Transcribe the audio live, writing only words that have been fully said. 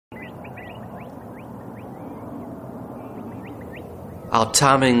Our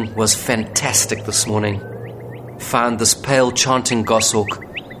timing was fantastic this morning. Found this pale chanting goshawk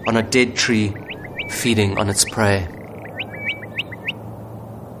on a dead tree, feeding on its prey.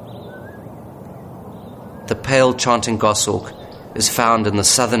 The pale chanting goshawk is found in the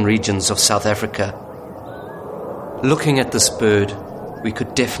southern regions of South Africa. Looking at this bird, we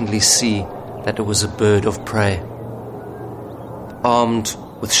could definitely see that it was a bird of prey, armed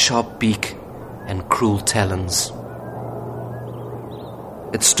with sharp beak and cruel talons.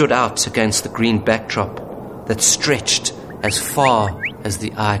 It stood out against the green backdrop that stretched as far as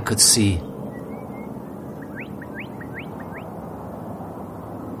the eye could see.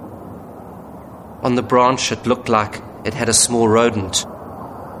 On the branch, it looked like it had a small rodent,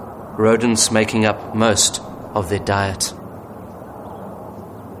 rodents making up most of their diet.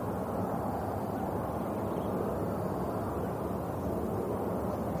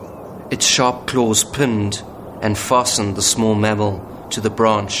 Its sharp claws pinned and fastened the small mammal to the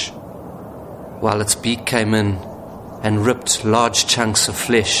branch, while its beak came in and ripped large chunks of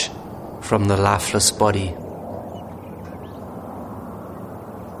flesh from the lifeless body.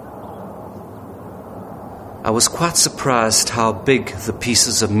 I was quite surprised how big the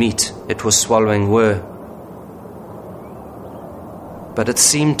pieces of meat it was swallowing were, but it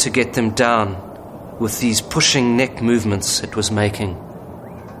seemed to get them down with these pushing neck movements it was making.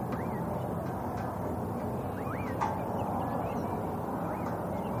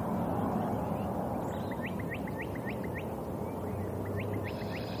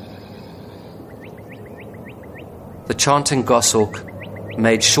 The chanting goshawk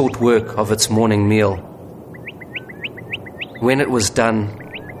made short work of its morning meal. When it was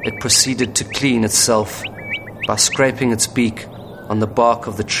done, it proceeded to clean itself by scraping its beak on the bark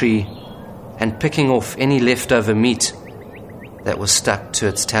of the tree and picking off any leftover meat that was stuck to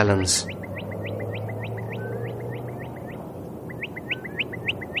its talons.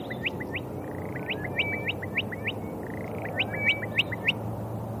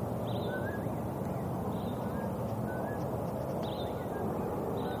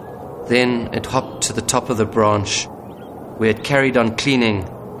 Then it hopped to the top of the branch, where it carried on cleaning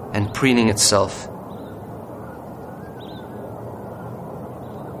and preening itself.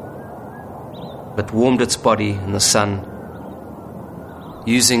 But warmed its body in the sun,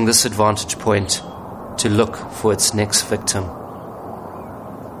 using this vantage point to look for its next victim.